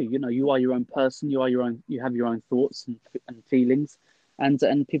buy you. You know, you are your own person. You are your own. You have your own thoughts and feelings, and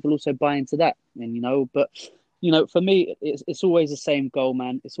people also buy into that. And you know, but you know, for me, it's always the same goal,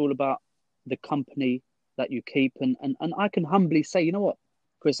 man. It's all about the company that you keep, and I can humbly say, you know what,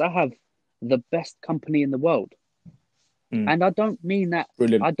 Chris, I have the best company in the world, mm. and I don't mean that.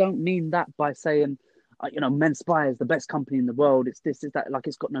 Brilliant. I don't mean that by saying, you know, Menspire is the best company in the world. It's this, is that, like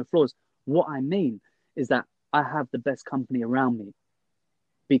it's got no flaws. What I mean is that I have the best company around me,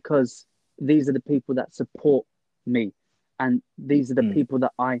 because these are the people that support me, and these are the Mm, people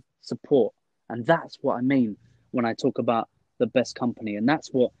that I support, and that's what I mean when I talk about the best company, and that's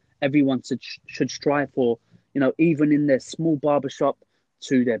what everyone should strive for. You know, even in their small barbershop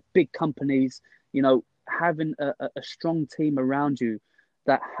to their big companies, you know, having a strong team around you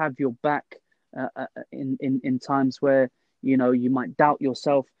that have your back in times where you know you might doubt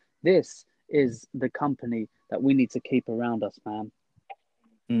yourself. This is the company that we need to keep around us, man.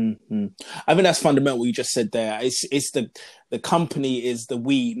 mm, mm. I think that's fundamental. What you just said there. It's the company is the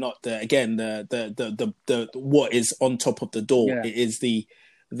we, not the again the what is on top of the door. Yeah. It is the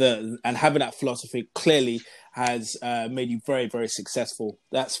and having that philosophy clearly has made you very very successful.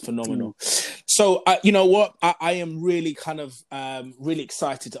 That's Mm. phenomenal. So, you know what? I am really kind of really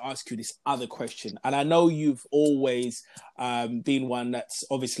excited to ask you this other question. And I know you've always been one that's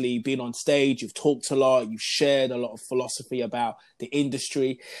obviously been on stage, you've talked a lot, you've shared a lot of philosophy about the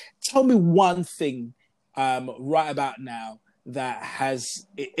industry. Tell me one thing right about now that has,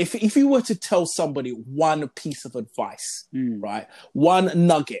 if you were to tell somebody one piece of advice, right? One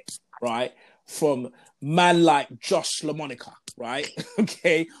nugget, right? From man like Josh Lamonaca, right?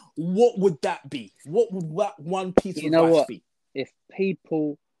 Okay, what would that be? What would that one piece of You know advice what? be? If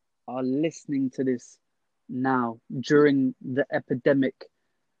people are listening to this now during the epidemic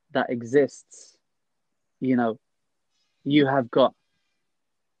that exists, you know, you have got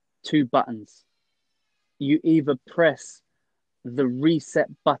two buttons. You either press the reset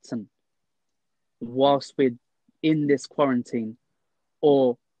button whilst we're in this quarantine,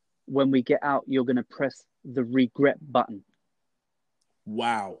 or when we get out, you're going to press the regret button.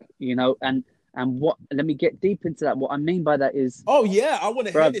 Wow. You know, and what? Let me get deep into that. What I mean by that is, Oh yeah, I want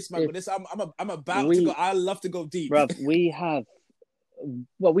to hear bruv, this, man. if But this, I'm about to go. we, I love to go deep. bruv, we have,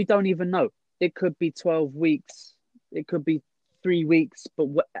 well, we don't even know. It could be 12 weeks. It could be 3 weeks. But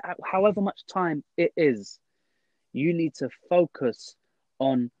however much time it is, you need to focus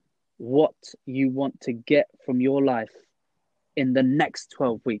on what you want to get from your life in the next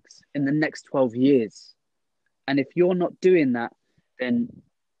 12 weeks, in the next 12 years. And if you're not doing that, then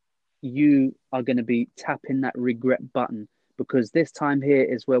you are going to be tapping that regret button, because this time here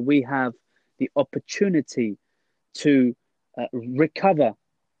is where we have the opportunity to recover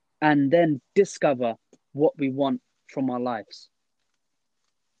and then discover what we want from our lives.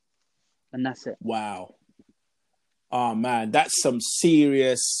 And that's it. Wow. Oh man, that's some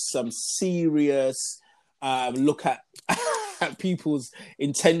serious look at at people's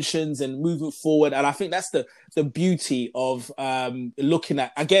intentions and moving forward. And I think that's the beauty of looking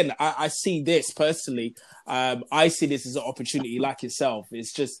at, again, I see this personally. I see this as an opportunity like yourself.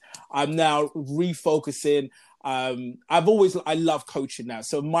 It's just, I'm now refocusing. I love coaching now.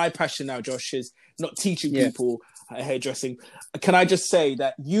 So my passion now, Josh, is not teaching people hairdressing. Can I just say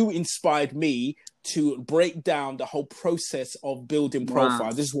that you inspired me to break down the whole process of building profile.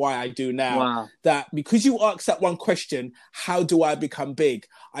 Wow. This is why I do now. Wow. That because you asked that one question, how do I become big?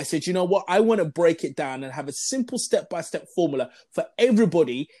 I said, you know what? I want to break it down and have a simple step-by-step formula for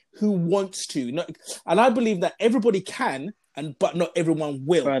everybody who wants to. And I believe that everybody can, but not everyone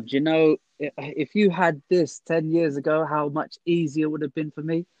will. Brad, you know, if you had this 10 years ago, how much easier it would have been for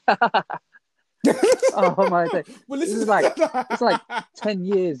me? Oh my day! Well, this is like it's like 10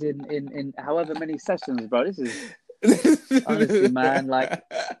 years in however many sessions, bro. This is honestly, man. Like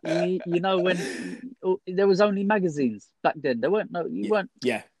you know, when there was only magazines back then, there weren't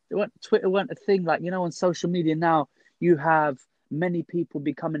Twitter weren't a thing. Like, you know, on social media now, you have many people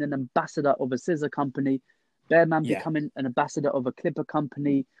becoming an ambassador of a scissor company, Bearman becoming an ambassador of a clipper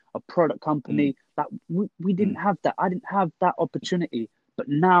company, a product company. Like we didn't have that. I didn't have that opportunity. But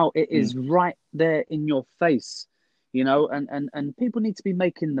now it is right there in your face, you know, and people need to be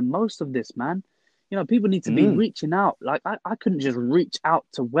making the most of this, man. You know, people need to be reaching out. Like, I couldn't just reach out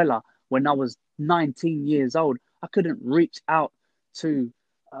to Weller when I was 19 years old. I couldn't reach out to,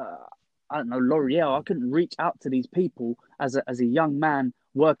 I don't know, L'Oreal. I couldn't reach out to these people as a young man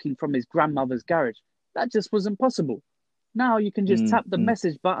working from his grandmother's garage. That just wasn't possible. Now you can just tap the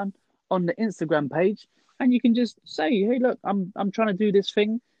message button on the Instagram page, and you can just say, hey, look, I'm trying to do this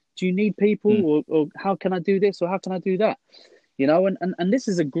thing. Do you need people? Or how can I do this? Or how can I do that? You know, and this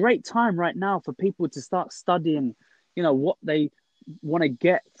is a great time right now for people to start studying, you know, what they want to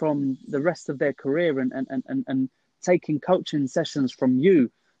get from the rest of their career, and taking coaching sessions from you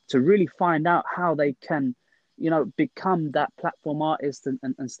to really find out how they can, you know, become that platform artist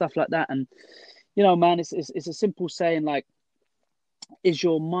and stuff like that. And, you know, man, it's a simple saying, like, is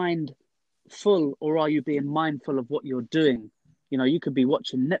your mind full, or are you being mindful of what you're doing? You know, you could be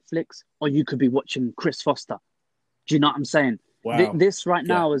watching Netflix, or you could be watching Chris Foster. Do you know what I'm saying? Wow. This right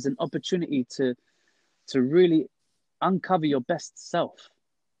now is an opportunity to really uncover your best self,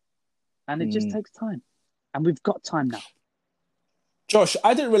 and it just takes time, and we've got time now. Josh,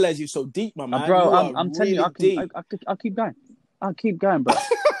 I didn't realize you're so deep, my man. Bro, I'm really telling you, I'll keep going. I'll keep going, bro.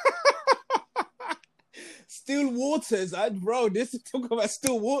 Still waters, bro. This is talking about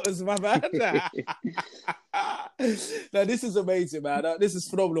still waters, my man. No, this is amazing, man. This is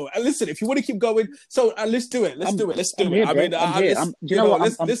phenomenal. And listen, if you want to keep going, so let's do it. Let's do it. Here, I mean, I'm here. you know what?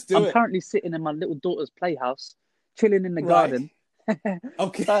 I'm currently sitting in my little daughter's playhouse, chilling in the garden.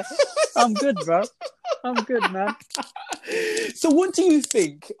 Okay. So I'm good, bro. I'm good, man. So, what do you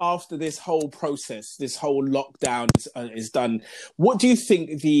think after this whole process, this whole lockdown is done? What do you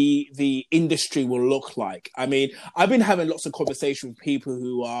think the industry will look like? I mean, I've been having lots of conversation with people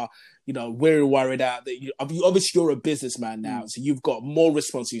who are, very worried out that obviously you're a businessman now, so you've got more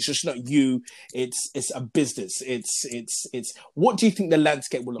responsibility. It's just not you; it's a business. It's. What do you think the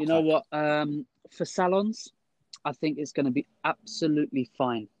landscape will You look know like? what? For salons, I think it's going to be absolutely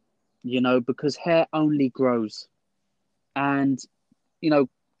fine. Because hair only grows, and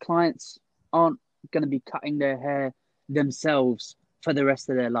clients aren't going to be cutting their hair themselves for the rest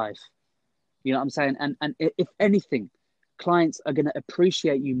of their life. You know what I'm saying? And if anything, clients are going to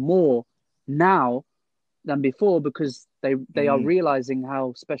appreciate you more now than before because they are Mm, realizing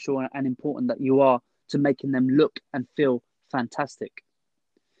how special and important that you are to making them look and feel fantastic.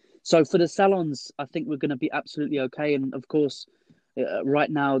 So for the salons, I think we're going to be absolutely okay. And of course, right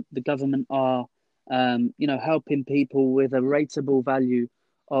now the government are, helping people with a rateable value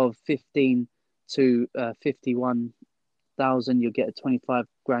of 15 to 51,000. You'll get a 25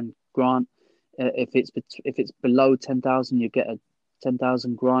 grand grant. If it's below 10,000, you get a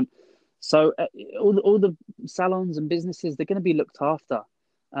 10,000 grant. So all the salons and businesses, they're going to be looked after.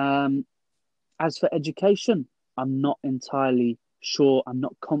 Um, as for education, I'm not entirely sure. I'm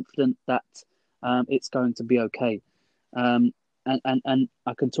not confident that it's going to be okay. Um, and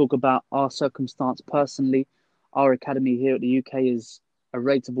I can talk about our circumstance personally. Our academy here at the UK is a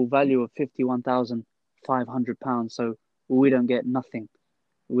rateable value of £51,500. So we don't get nothing.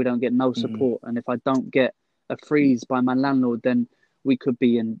 We don't get no mm, support. And if I don't get a freeze by my landlord, then we could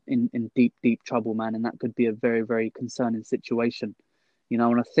be in deep, deep trouble, man. And that could be a very, very concerning situation.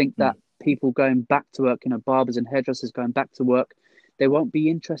 And I think that mm, people going back to work, barbers and hairdressers going back to work, they won't be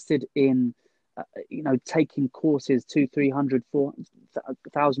interested in, taking courses, 200, 300,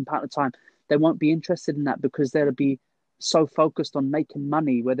 4,000 pound a time. They won't be interested in that because they'll be so focused on making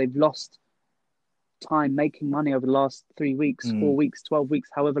money where they've lost time making money over the last 3 weeks, mm. 4 weeks, 12 weeks,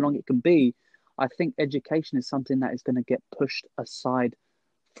 however long it can be. I think education is something that is going to get pushed aside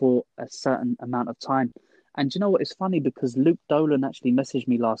for a certain amount of time. And you know what? It's funny because Luke Dolan actually messaged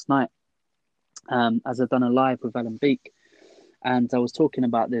me last night, as I've done a live with Alan Beak, and I was talking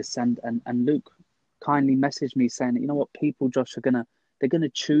about this, and Luke kindly messaged me saying that, you know what, people, Josh, they're gonna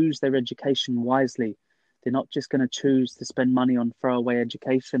choose their education wisely. They're not just gonna choose to spend money on throwaway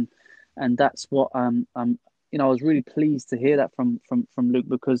education, and that's what I was really pleased to hear that from Luke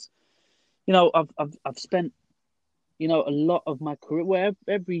because I've spent a lot of my career, well,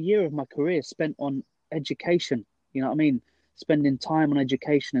 every year of my career spent on education. You know what I mean? Spending time on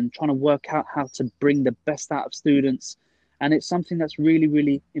education and trying to work out how to bring the best out of students. And it's something that's really,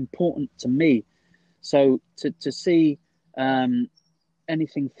 really important to me. So to see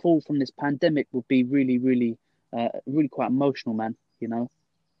anything fall from this pandemic would be really, really, really quite emotional, man. Mm,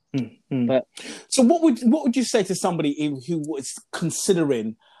 mm. But So, what would you say to somebody who was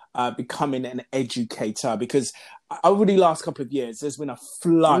considering becoming an educator? Because over the last couple of years, there's been a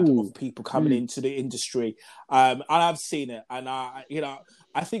flood ooh, of people coming mm, into the industry, and I've seen it. And I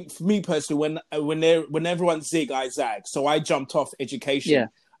think for me personally, when everyone zig, I zag. So I jumped off yeah, education.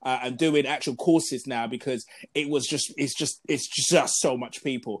 And doing actual courses now because it's just so much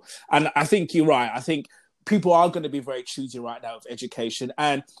people, and I think you're right. I think people are going to be very choosy right now with education,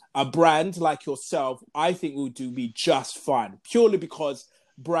 and a brand like yourself, I think will do be just fine, purely because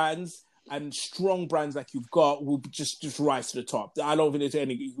brands and strong brands like you've got will just rise to the top. I don't think there's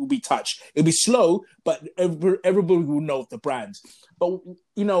any it will be touched. It'll be slow, but everybody will know the brands. But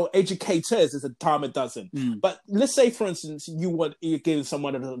educators is a dime a dozen. mm. But let's say, for instance, you're giving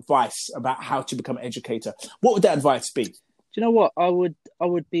someone advice about how to become an educator. What would that advice be? Do you know what I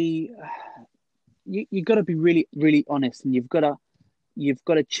would be? You got to be really, really honest, and you've got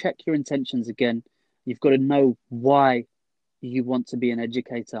to check your intentions again. You've got to know why you want to be an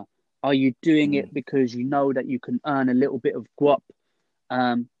educator. Are you doing Mm. it because you know that you can earn a little bit of guap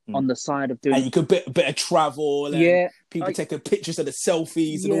on Mm. the side of doing? And you could bit of travel and Yeah, people I, taking pictures of the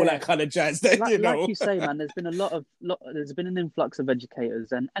selfies and all yeah. that kind of jazz. That Like you say, man, there's been there's been an influx of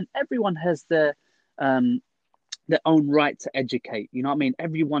educators, and everyone has their own right to educate. You know what I mean?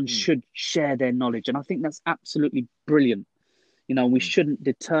 Everyone Mm, should share their knowledge, and I think that's absolutely brilliant. We mm, shouldn't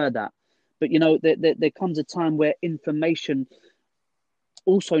deter that. But there comes a time where information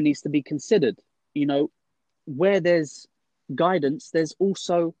also needs to be considered. You know, where there's guidance, there's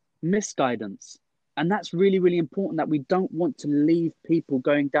also misguidance. And that's really, really important that we don't want to leave people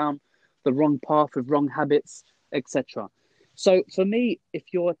going down the wrong path with wrong habits, etc. So for me, if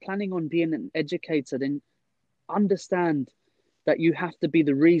you're planning on being an educator, then understand that you have to be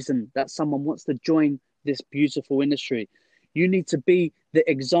the reason that someone wants to join this beautiful industry. You need to be the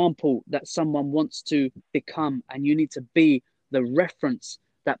example that someone wants to become, and you need to be the reference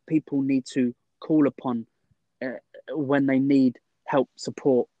that people need to call upon when they need help,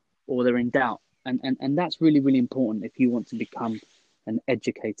 support, or they're in doubt. And that's really, really important if you want to become an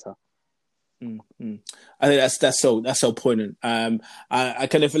educator. Mm-hmm. I think that's so poignant. I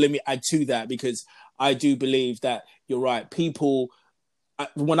kind of let me add to that, because I do believe that you're right. People,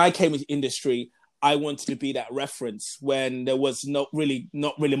 when I came into industry, I wanted to be that reference when there was not really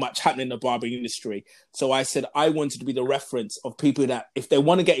much happening in the barbering industry. So I said I wanted to be the reference of people that if they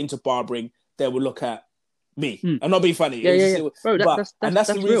want to get into barbering, they will look at me. I'm not being funny. Bro, that's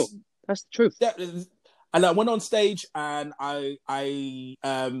the real. Reason, that's the truth. And I went on stage, and I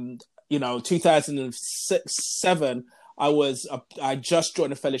 2007, I just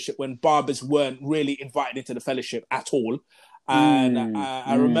joined a fellowship when barbers weren't really invited into the fellowship at all. And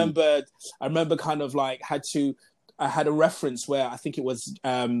I remember kind of like I had a reference where I think they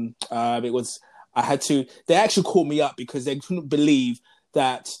actually called me up because they couldn't believe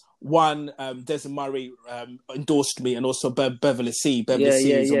that one, Desmond Murray endorsed me, and also Beverly C is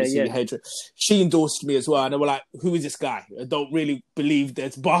obviously the hairdresser. She endorsed me as well, and they were like, "Who is this guy? I don't really believe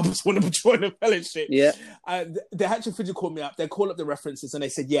that barbers want to join a fellowship." Yeah, they actually physically called me up. They called up the references, and they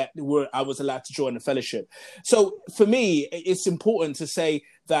said, "Yeah, I was allowed to join the fellowship." So for me, it's important to say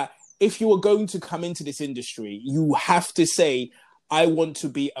that if you are going to come into this industry, you have to say, I want to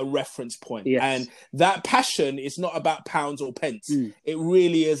be a reference point. Yes. And that passion is not about pounds or pence. It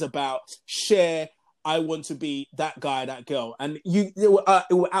really is about share. I want to be that guy, that girl. And it will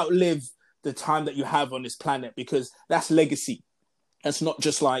outlive the time that you have on this planet, because that's legacy. It's not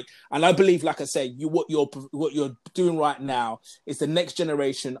just like, and I believe, like I said, what you're doing right now is the next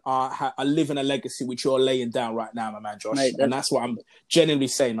generation are living a legacy which you're laying down right now, my man, Josh. Mate, and that's what I'm genuinely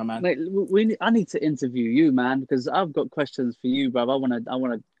saying, my man. Mate, I need to interview you, man, because I've got questions for you, bro. I want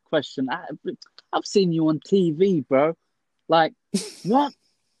to question. I've seen you on TV, bro. Like, what?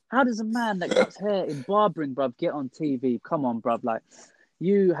 How does a man that cuts hair in barbering, bro, get on TV? Come on, bro. Like,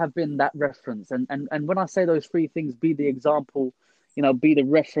 you have been that reference, and when I say those three things, be the example. Be the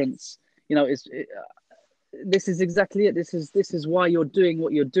reference. This is exactly it. This is why you're doing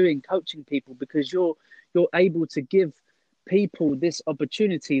what you're doing, coaching people, because you're able to give people this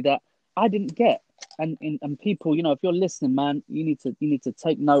opportunity that I didn't get. And people, if you're listening, man, you need to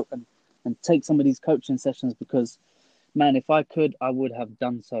take note and take some of these coaching sessions, because, man, if I could, I would have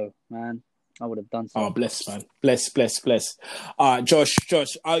done so, man. I would have done so. Oh, bless, man. Bless. Josh,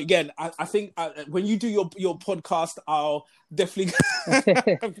 again, I think when you do your podcast, I'll definitely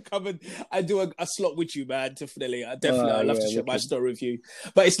come and do a slot with you, man. Definitely. I'd love to share my story with you.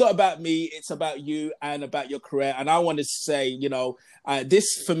 But it's not about me. It's about you and about your career. And I want to say,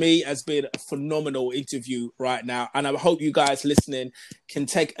 this for me has been a phenomenal interview right now. And I hope you guys listening can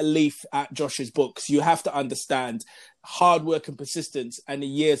take a leaf at Josh's books. You have to understand hard work and persistence and the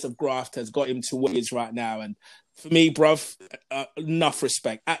years of graft has got him to where he is right now. And for me, bruv, enough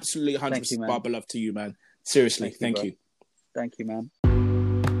respect. Absolutely 100% Barber love to you, man. Seriously, thank you. Thank you, man.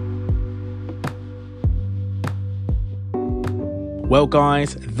 Well,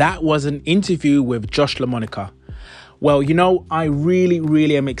 guys, that was an interview with Josh Lamonaca. Well, I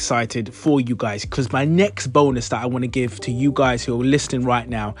really am excited for you guys, because my next bonus that I want to give to you guys who are listening right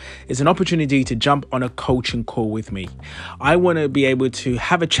now is an opportunity to jump on a coaching call with me. I want to be able to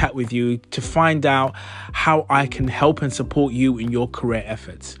have a chat with you to find out how I can help and support you in your career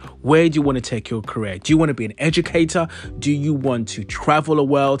efforts. Where do you want to take your career? Do you want to be an educator? Do you want to travel the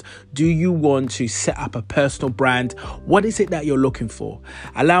world? Do you want to set up a personal brand? What is it that you're looking for?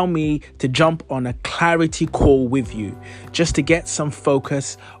 Allow me to jump on a clarity call with you, just to get some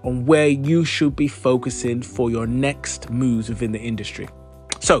focus on where you should be focusing for your next moves within the industry.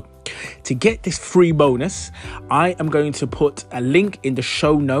 So, to get this free bonus, I am going to put a link in the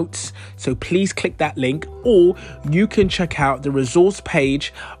show notes. So please click that link, or you can check out the resource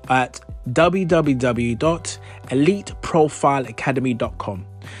page at www.eliteprofileacademy.com.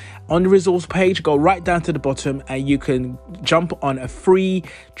 On the resource page, go right down to the bottom and you can jump on a free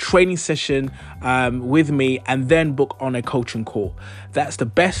training session with me and then book on a coaching call. That's the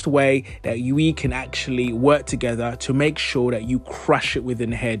best way that we can actually work together to make sure that you crush it within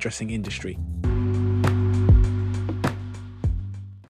the hairdressing industry.